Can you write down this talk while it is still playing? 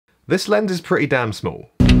this lens is pretty damn small.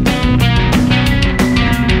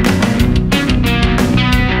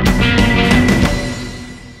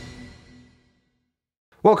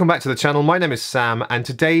 Welcome back to the channel, my name is Sam and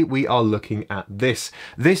today we are looking at this.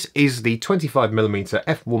 This is the 25mm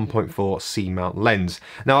f1.4 C-mount lens.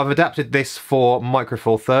 Now I've adapted this for micro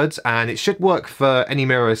four thirds and it should work for any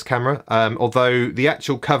mirrorless camera, although the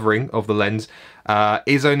actual covering of the lens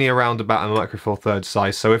is only around about a micro four thirds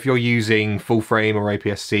size, so if you're using full frame or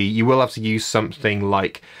APS-C you will have to use something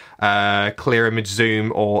like clear image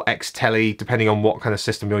zoom or X-Tele depending on what kind of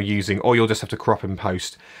system you're using, or you'll just have to crop in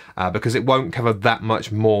post because it won't cover that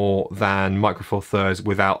much more than micro four thirds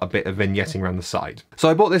without a bit of vignetting around the side. So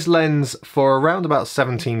I bought this lens for around about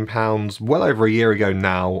 £17, well over a year ago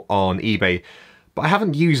now, on eBay, but I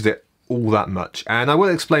haven't used it all that much, and I will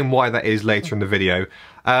explain why that is later in the video.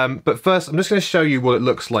 But first I'm just going to show you what it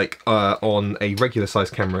looks like on a regular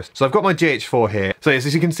size camera. So I've got my GH4 here. So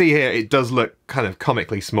as you can see here, it does look kind of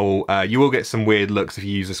comically small. You will get some weird looks if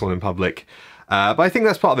you use this one in public. But I think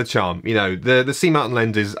that's part of the charm. You know, the C-mount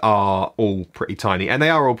lenses are all pretty tiny and they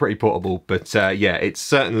are all pretty portable, but yeah, it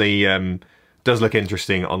certainly does look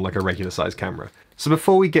interesting on like a regular size camera. So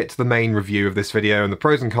before we get to the main review of this video and the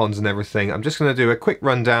pros and cons and everything, I'm just going to do a quick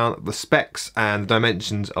rundown of the specs and the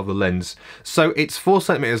dimensions of the lens. So it's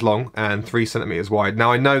 4cm long and 3cm wide.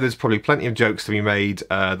 Now I know there's probably plenty of jokes to be made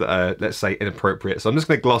that are, let's say, inappropriate, so I'm just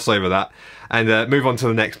going to gloss over that and move on to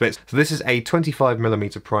the next bit. So this is a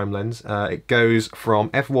 25mm prime lens. It goes from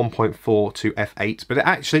f1.4 to f8, but it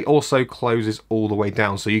actually also closes all the way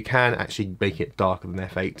down, so you can actually make it darker than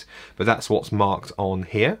f8, but that's what's marked on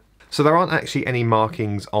here. So there aren't actually any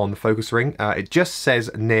markings on the focus ring, it just says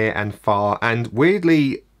near and far, and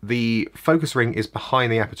weirdly the focus ring is behind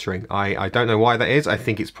the aperture ring. I don't know why that is. I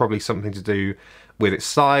think it's probably something to do with its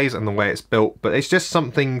size and the way it's built, but it's just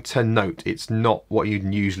something to note. It's not what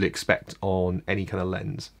you'd usually expect on any kind of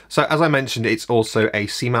lens. So as I mentioned, it's also a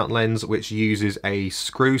C-mount lens which uses a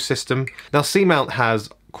screw system. Now C-mount has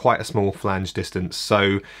quite a small flange distance,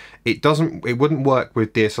 so it wouldn't work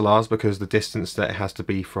with DSLRs because the distance that it has to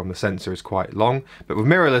be from the sensor is quite long, but with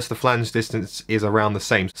mirrorless the flange distance is around the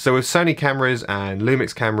same. So with Sony cameras and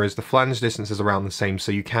Lumix cameras the flange distance is around the same,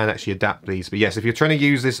 so you can actually adapt these. But yes, if you're trying to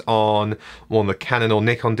use this on one of the Canon or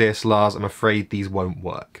Nikon DSLRs, I'm afraid these won't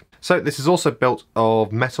work. So this is also built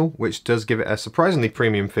of metal, which does give it a surprisingly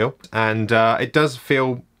premium feel, and it does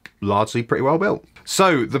feel largely pretty well built.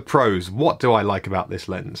 So the pros, what do I like about this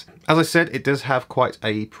lens? As I said, it does have quite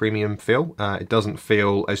a premium feel. It doesn't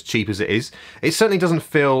feel as cheap as it is. It certainly doesn't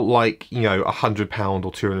feel like, you know, £100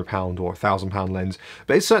 or £200 or £1,000 lens,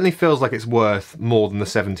 but it certainly feels like it's worth more than the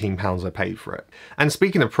 £17 I paid for it. And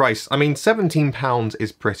speaking of price, I mean, £17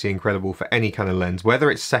 is pretty incredible for any kind of lens,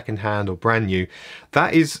 whether it's secondhand or brand new.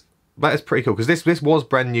 That is pretty cool, because this was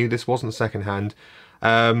brand new, this wasn't secondhand.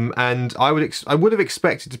 And I would have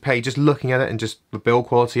expected to pay, just looking at it and just the build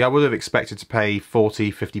quality, I would have expected to pay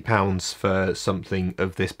 £40–50 for something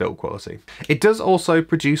of this build quality. It does also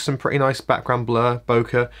produce some pretty nice background blur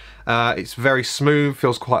bokeh. It's very smooth,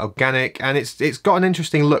 feels quite organic, and it's got an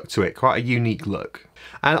interesting look to it, quite a unique look.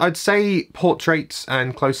 And I'd say portraits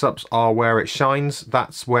and close-ups are where it shines.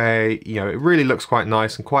 That's where, you know, it really looks quite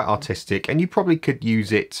nice and quite artistic, and you probably could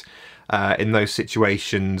use it in those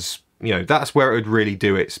situations. You know, that's where it would really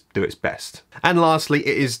do its best. And lastly,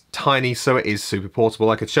 it is tiny, so it is super portable.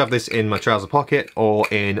 I could shove this in my trouser pocket or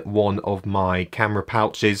in one of my camera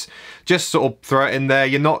pouches. Just sort of throw it in there.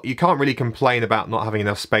 You can't really complain about not having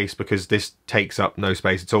enough space because this takes up no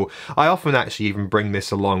space at all. I often actually even bring this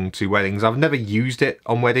along to weddings. I've never used it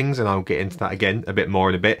on weddings, and I'll get into that again a bit more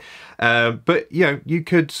in a bit. But you know, you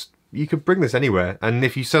could bring this anywhere, and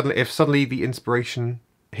if suddenly the inspiration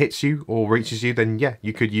hits you or reaches you, then yeah,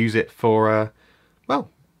 you could use it for, well,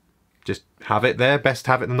 just have it there. Best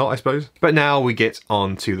have it than not, I suppose. But now we get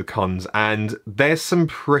on to the cons, and there's some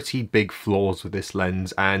pretty big flaws with this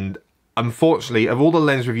lens, and unfortunately, of all the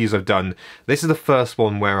lens reviews I've done, this is the first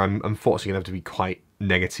one where I'm unfortunately going to have to be quite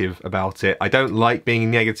negative about it. I don't like being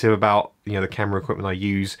negative about, you know, the camera equipment I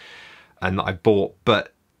use and that I bought,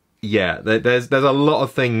 but yeah, there's a lot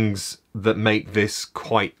of things that make this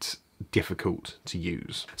quite difficult to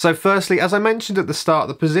use. So firstly, as I mentioned at the start,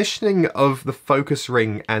 the positioning of the focus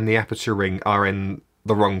ring and the aperture ring are in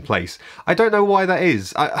the wrong place. I don't know why that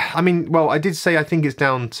is. I mean, well, I did say I think it's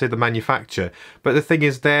down to the manufacturer, but the thing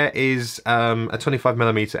is, there is a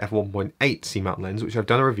 25mm f1.8 C-mount lens, which I've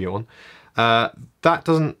done a review on, that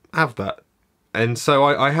doesn't have that. And so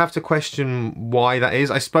I have to question why that is.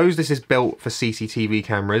 I suppose this is built for CCTV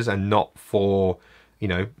cameras and not for, you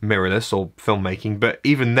know, mirrorless or filmmaking, but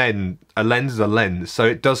even then, a lens is a lens, so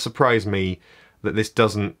it does surprise me that this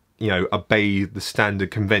doesn't, you know, obey the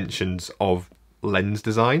standard conventions of lens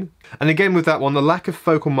design. And again with that one, the lack of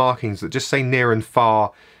focal markings that just say near and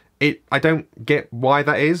far, I don't get why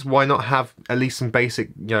that is. Why not have at least some basic,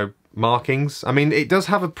 you know, markings? I mean, it does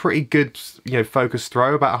have a pretty good, you know, focus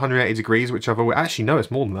throw, about 180 degrees, which I've always, actually no,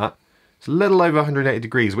 it's more than that. It's a little over 180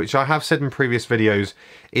 degrees, which I have said in previous videos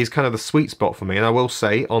is kind of the sweet spot for me. And I will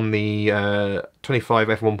say on the 25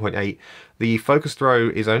 f1.8, the focus throw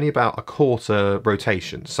is only about a quarter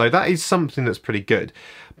rotation. So that is something that's pretty good.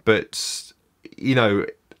 But, you know,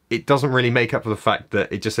 it doesn't really make up for the fact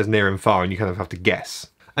that it just says near and far and you kind of have to guess.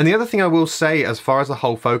 And the other thing I will say, as far as the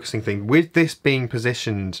whole focusing thing, with this being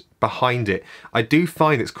positioned behind it, I do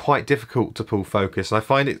find it's quite difficult to pull focus. I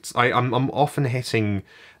find I'm often hitting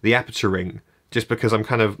the aperture ring just because I'm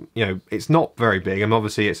kind of, you know, it's not very big, and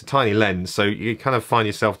obviously it's a tiny lens, so you kind of find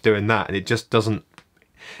yourself doing that, and it just doesn't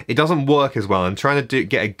work as well. And trying to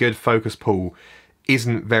get a good focus pull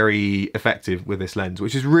isn't very effective with this lens,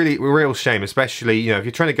 which is really a real shame, especially, you know, if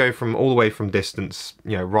you're trying to go from all the way from distance,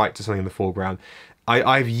 you know, right to something in the foreground.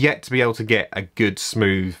 I've yet to be able to get a good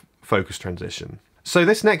smooth focus transition. So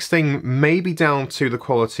this next thing may be down to the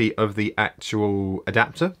quality of the actual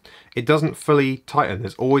adapter. It doesn't fully tighten,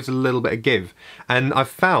 there's always a little bit of give. And I've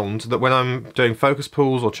found that when I'm doing focus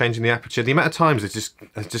pulls or changing the aperture, the amount of times it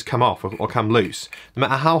has just come off or come loose, no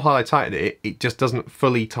matter how high I tighten it, it just doesn't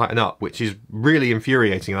fully tighten up, which is really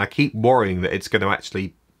infuriating, and I keep worrying that it's going to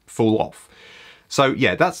actually fall off. So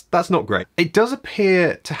yeah, that's not great. It does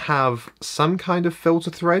appear to have some kind of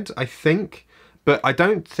filter thread, I think, but I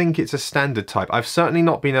don't think it's a standard type. I've certainly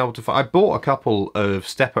not been able to find, I bought a couple of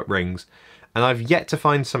step-up rings and I've yet to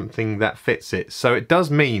find something that fits it. So it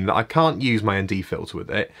does mean that I can't use my ND filter with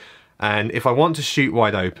it. And if I want to shoot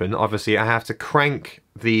wide open, obviously I have to crank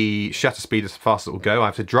the shutter speed as fast as it will go. I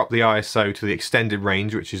have to drop the ISO to the extended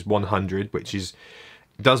range, which is 100, which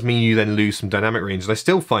does mean you then lose some dynamic range, and I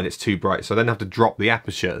still find it's too bright, so I then have to drop the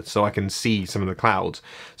aperture so I can see some of the clouds.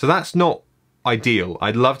 So that's not ideal.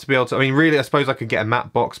 I'd love to be able to, I mean, really, I suppose I could get a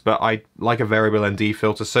matte box, but I like a variable ND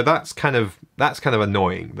filter, so that's kind of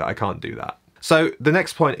annoying that I can't do that. So the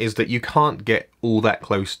next point is that you can't get all that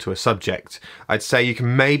close to a subject. I'd say you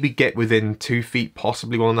can maybe get within 2 feet,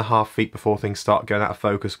 possibly 1.5 feet before things start going out of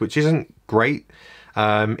focus, which isn't great.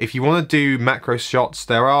 If you want to do macro shots,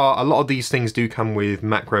 a lot of these things do come with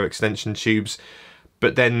macro extension tubes,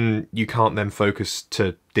 but then you can't then focus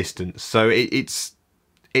to distance. So it's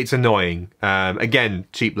annoying. Again,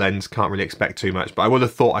 cheap lens, can't really expect too much, but I would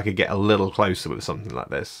have thought I could get a little closer with something like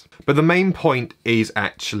this. But the main point is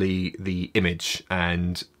actually the image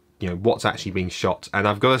and, you know, what's actually being shot. And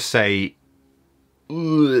I've got to say,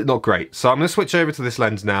 not great. So I'm going to switch over to this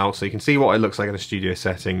lens now so you can see what it looks like in a studio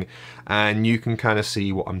setting, and you can kind of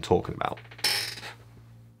see what I'm talking about.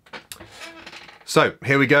 So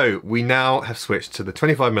here we go. We now have switched to the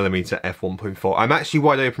 25mm f1.4. I'm actually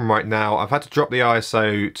wide open right now. I've had to drop the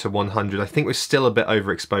ISO to 100. I think we're still a bit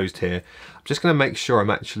overexposed here. I'm just going to make sure I'm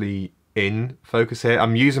actually in focus here.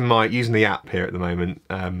 I'm using the app here at the moment.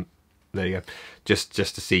 There you go. Just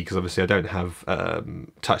to see, because obviously I don't have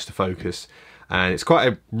touch to focus. And it's quite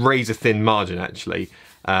a razor thin margin actually.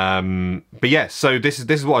 But yeah, so this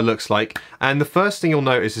is what it looks like. And the first thing you'll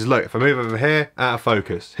notice is, look, if I move over here, out of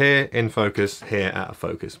focus, here, in focus, here, out of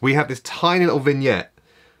focus. We have this tiny little vignette,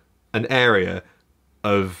 an area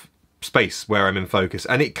of space where I'm in focus.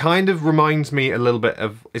 And it kind of reminds me a little bit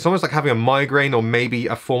of, it's almost like having a migraine or maybe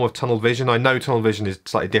a form of tunnel vision. I know tunnel vision is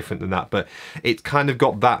slightly different than that, but it's kind of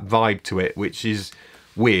got that vibe to it, which is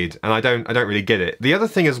weird, and I don't really get it. The other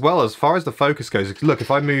thing as well, as far as the focus goes, look,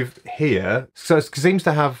 if I move here, so it seems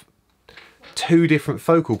to have 2 different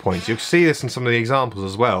focal points. You'll see this in some of the examples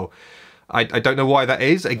as well. I don't know why that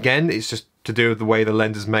is. Again, it's just to do with the way the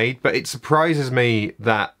lens is made, but it surprises me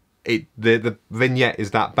that the vignette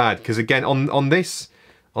is that bad, because again, on this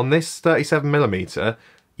 37mm,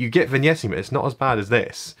 you get vignetting, but it's not as bad as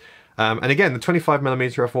this. And again, the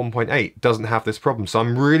 25mm f1.8 doesn't have this problem, so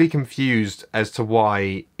I'm really confused as to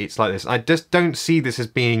why it's like this. I just don't see this as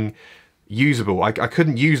being usable. I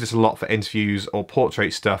couldn't use this a lot for interviews or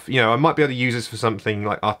portrait stuff. You know, I might be able to use this for something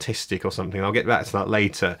like artistic or something. I'll get back to that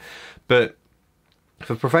later. But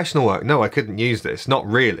for professional work, no, I couldn't use this. Not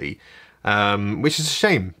really. Which is a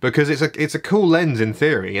shame, because it's a cool lens in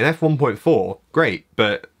theory. An f1.4, great,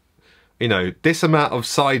 but you know, this amount of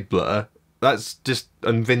side blur, that's just,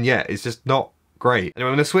 and vignette is just not great. Anyway,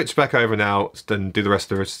 I'm going to switch back over now and do the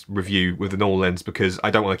rest of this review with a normal lens, because I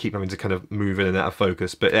don't want to keep having to kind of move in and out of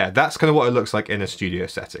focus. But yeah, that's kind of what it looks like in a studio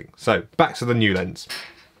setting. So back to the new lens.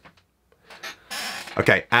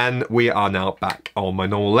 Okay, and we are now back on my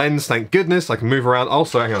normal lens. Thank goodness I can move around.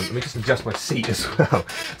 Also, hang on, let me just adjust my seat as well.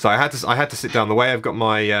 So I had to sit down. The way I've got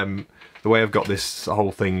my the way I've got this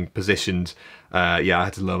whole thing positioned, yeah, I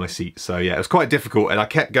had to lower my seat. So yeah, it was quite difficult, and I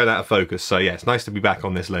kept going out of focus. So yeah, it's nice to be back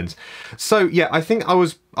on this lens. So yeah, I think I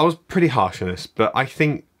was pretty harsh on this, but I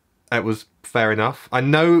think it was fair enough. I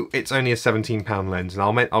know it's only a £17 lens,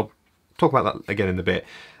 and I'll talk about that again in a bit.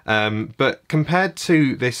 But compared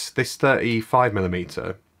to this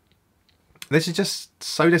 35mm, this is just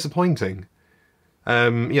so disappointing. You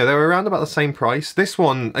know, they were around about the same price. This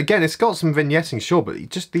one, again, it's got some vignetting, sure, but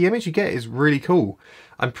just the image you get is really cool.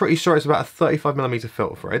 I'm pretty sure it's about a 35mm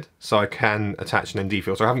filter thread, so I can attach an ND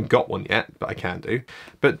filter. I haven't got one yet, but I can do.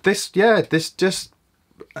 But this, yeah, this just,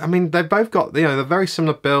 I mean, they've both got, you know, they're very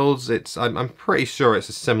similar builds. I'm pretty sure it's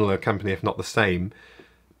a similar company, if not the same.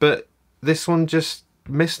 But this one just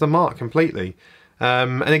missed the mark completely.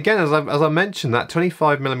 And again, as I mentioned, that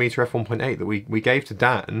 25mm f1.8 that we gave to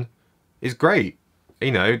Dan is great.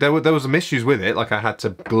 You know, there was some issues with it, like I had to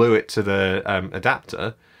glue it to the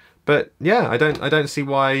adapter. But yeah, I don't see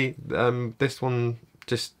why this one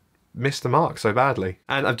just missed the mark so badly.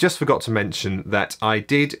 And I've just forgot to mention that I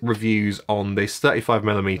did reviews on this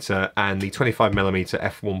 35mm and the 25mm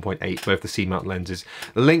f1.8, both the C-mount lenses.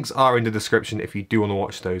 The links are in the description if you do want to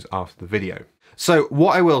watch those after the video. So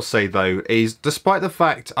what I will say though is, despite the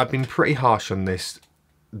fact I've been pretty harsh on this,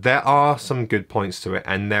 there are some good points to it,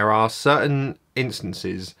 and there are certain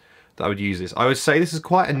instances that I would use this. I would say this is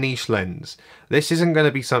quite a niche lens. This isn't going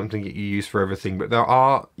to be something that you use for everything, but there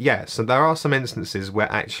are, yes, and there are some instances where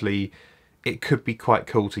actually it could be quite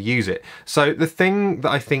cool to use it. So the thing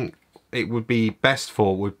that I think it would be best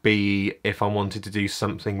for would be if I wanted to do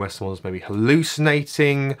something where someone's maybe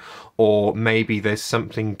hallucinating, or maybe there's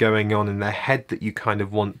something going on in their head that you kind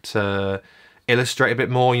of want to illustrate a bit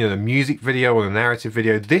more, you know, the music video or the narrative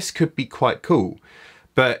video. This could be quite cool.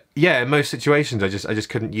 But yeah, in most situations I just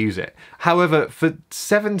couldn't use it. However, for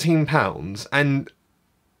 £17, and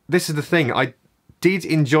this is the thing, I did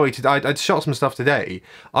enjoy, I'd shot some stuff today,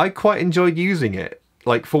 I quite enjoyed using it,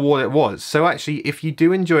 like for what it was. So actually, if you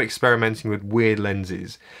do enjoy experimenting with weird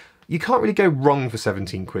lenses, you can't really go wrong for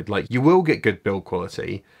 17 quid. Like, you will get good build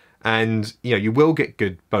quality, and you know, you will get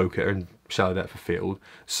good bokeh and shallow depth of field.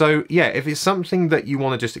 So yeah, if it's something that you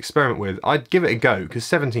want to just experiment with, I'd give it a go, because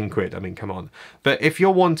 17 quid, I mean, come on. But if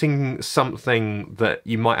you're wanting something that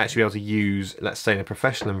you might actually be able to use, let's say in a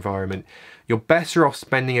professional environment, you're better off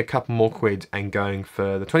spending a couple more quid and going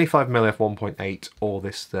for the 25mm f1.8 or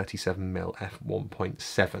this 37mm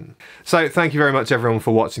f1.7. So thank you very much everyone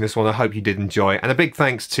for watching this one. I hope you did enjoy, and a big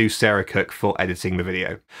thanks to Sarah Cooke for editing the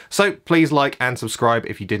video. So please like and subscribe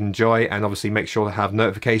if you did enjoy, and obviously make sure to have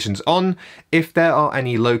notifications on. If there are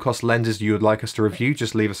any low-cost lenses you would like us to review,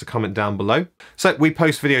 just leave us a comment down below. So we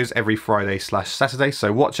post videos every Friday/Saturday,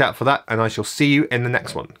 so watch out for that, and I shall see you in the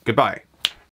next one. Goodbye.